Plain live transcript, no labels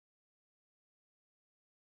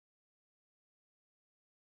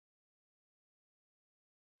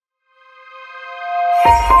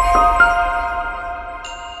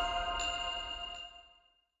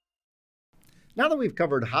Now that we've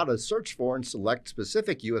covered how to search for and select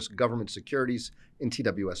specific U.S. government securities in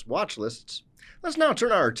TWS watch lists, let's now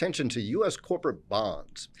turn our attention to U.S. corporate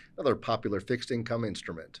bonds, another popular fixed income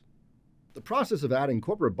instrument. The process of adding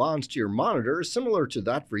corporate bonds to your monitor is similar to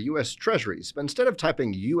that for U.S. Treasuries, but instead of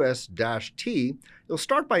typing US-T, you'll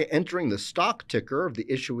start by entering the stock ticker of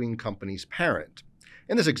the issuing company's parent.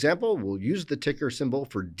 In this example, we'll use the ticker symbol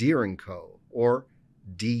for Deere & Co., or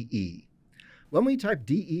DE. When we type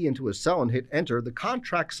DE into a cell and hit Enter, the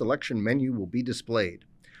contract selection menu will be displayed.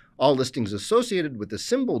 All listings associated with the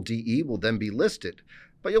symbol DE will then be listed,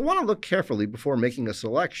 but you'll want to look carefully before making a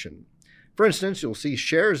selection. For instance, you'll see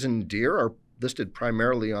shares in Deere are listed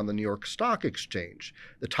primarily on the New York Stock Exchange,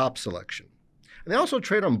 the top selection. And they also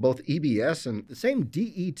trade on both EBS, and the same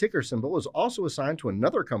DE ticker symbol is also assigned to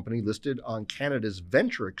another company listed on Canada's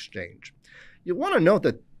Venture Exchange. You'll want to note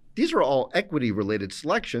that these are all equity-related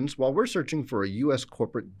selections while we're searching for a U.S.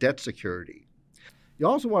 corporate debt security. You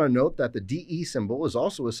also want to note that the DE symbol is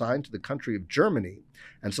also assigned to the country of Germany,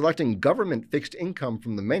 and selecting government fixed income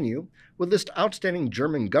from the menu would list outstanding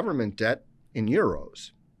German government debt in euros.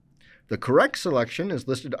 The correct selection is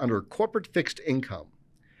listed under Corporate Fixed Income.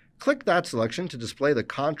 Click that selection to display the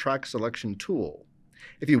Contract Selection tool.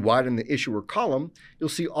 If you widen the issuer column, you'll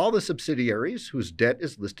see all the subsidiaries whose debt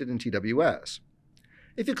is listed in TWS.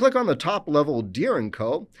 If you click on the top level Deere &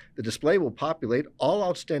 Co., the display will populate all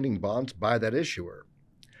outstanding bonds by that issuer.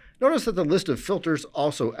 Notice that the list of filters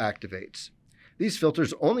also activates. These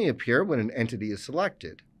filters only appear when an entity is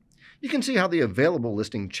selected. You can see how the available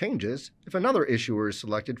listing changes if another issuer is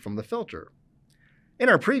selected from the filter. In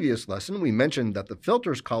our previous lesson, we mentioned that the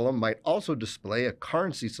filters column might also display a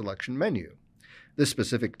currency selection menu. This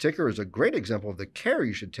specific ticker is a great example of the care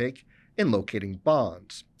you should take in locating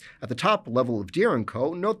bonds. At the top level of Deere &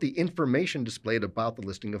 Co., note the information displayed about the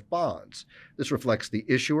listing of bonds. This reflects the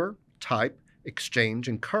issuer, type, exchange,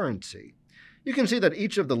 and currency. You can see that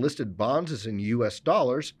each of the listed bonds is in US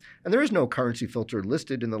dollars, and there is no currency filter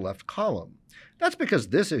listed in the left column. That's because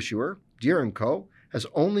this issuer, Deere & Co., has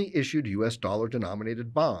only issued US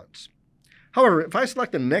dollar-denominated bonds. However, if I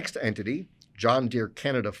select the next entity, John Deere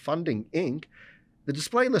Canada Funding, Inc., the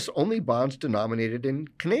display lists only bonds denominated in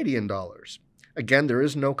Canadian dollars. Again, there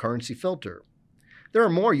is no currency filter. There are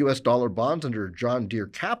more US dollar bonds under John Deere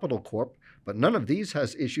Capital Corp., but none of these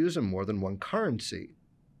has issues in more than one currency.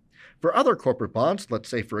 For other corporate bonds, let's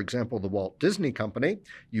say for example the Walt Disney Company,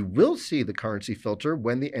 you will see the currency filter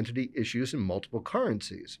when the entity issues in multiple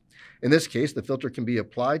currencies. In this case, the filter can be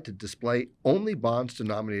applied to display only bonds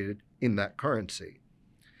denominated in that currency.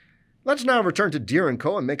 Let's now return to Deere &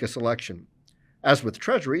 Co. and make a selection. As with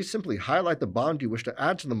Treasury, simply highlight the bond you wish to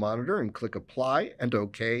add to the monitor and click Apply and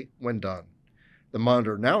OK when done. The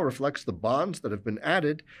monitor now reflects the bonds that have been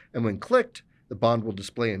added, and when clicked, the bond will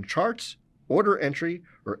display in Charts, Order Entry,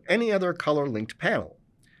 or any other color-linked panel.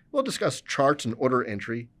 We'll discuss charts and order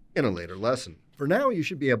entry in a later lesson. For now, you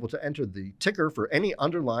should be able to enter the ticker for any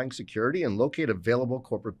underlying security and locate available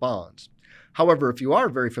corporate bonds. However, if you are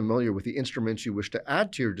very familiar with the instruments you wish to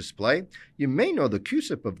add to your display, you may know the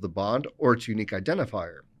CUSIP of the bond or its unique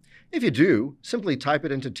identifier. If you do, simply type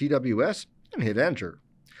it into TWS and hit Enter.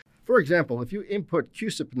 For example, if you input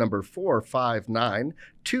CUSIP number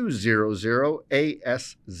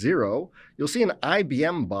 459200AS0, you'll see an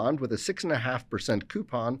IBM bond with a 6.5%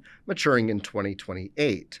 coupon maturing in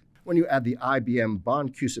 2028. When you add the IBM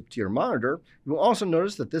bond CUSIP to your monitor, you will also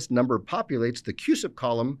notice that this number populates the CUSIP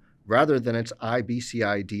column rather than its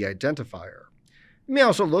IBCID identifier. You may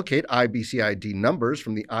also locate IBCID numbers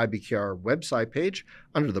from the IBKR website page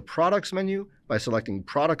under the Products menu by selecting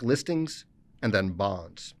Product Listings and then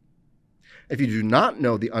Bonds. If you do not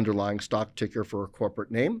know the underlying stock ticker for a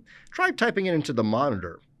corporate name, try typing it into the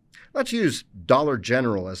monitor. Let's use Dollar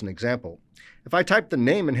General as an example. If I type the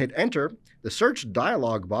name and hit Enter, the search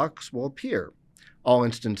dialog box will appear. All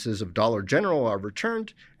instances of Dollar General are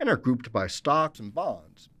returned and are grouped by stocks and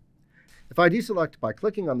bonds. If I deselect by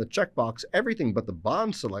clicking on the checkbox Everything but the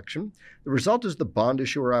Bond selection, the result is the bond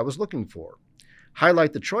issuer I was looking for.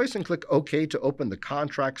 Highlight the choice and click OK to open the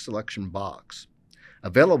Contract Selection box.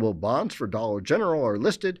 Available bonds for Dollar General are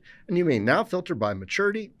listed, and you may now filter by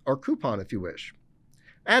maturity or coupon if you wish.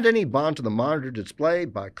 Add any bond to the monitor display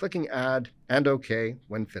by clicking Add and OK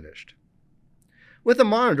when finished. With the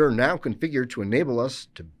monitor now configured to enable us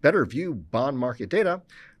to better view bond market data,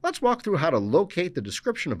 let's walk through how to locate the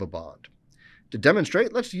description of a bond. To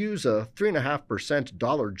demonstrate, let's use a 3.5%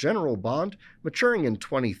 Dollar General bond maturing in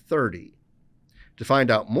 2030. To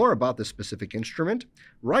find out more about this specific instrument,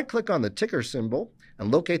 right-click on the ticker symbol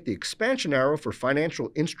and locate the expansion arrow for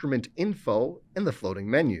Financial Instrument Info in the floating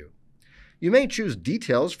menu. You may choose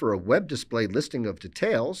Details for a web display listing of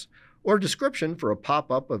details, or Description for a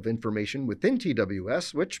pop-up of information within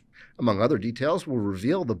TWS, which, among other details, will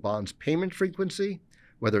reveal the bond's payment frequency,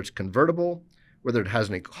 whether it's convertible, whether it has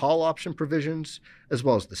any call option provisions, as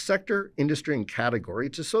well as the sector, industry, and category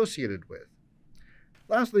it's associated with.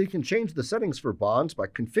 Lastly, you can change the settings for bonds by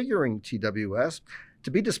configuring TWS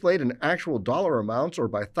to be displayed in actual dollar amounts or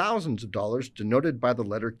by thousands of dollars denoted by the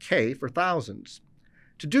letter K for thousands.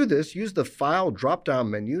 To do this, use the File drop-down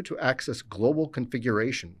menu to access Global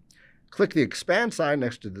Configuration. Click the Expand sign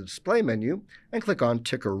next to the Display menu and click on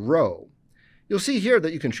Ticker Row. You'll see here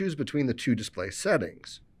that you can choose between the two display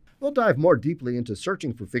settings. We'll dive more deeply into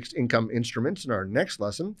searching for fixed income instruments in our next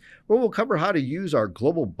lesson, where we'll cover how to use our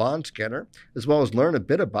global bond scanner, as well as learn a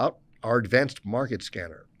bit about our advanced market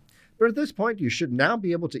scanner. But at this point, you should now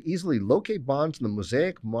be able to easily locate bonds in the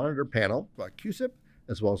Mosaic Monitor panel by CUSIP,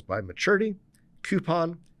 as well as by maturity,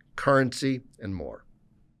 coupon, currency, and more.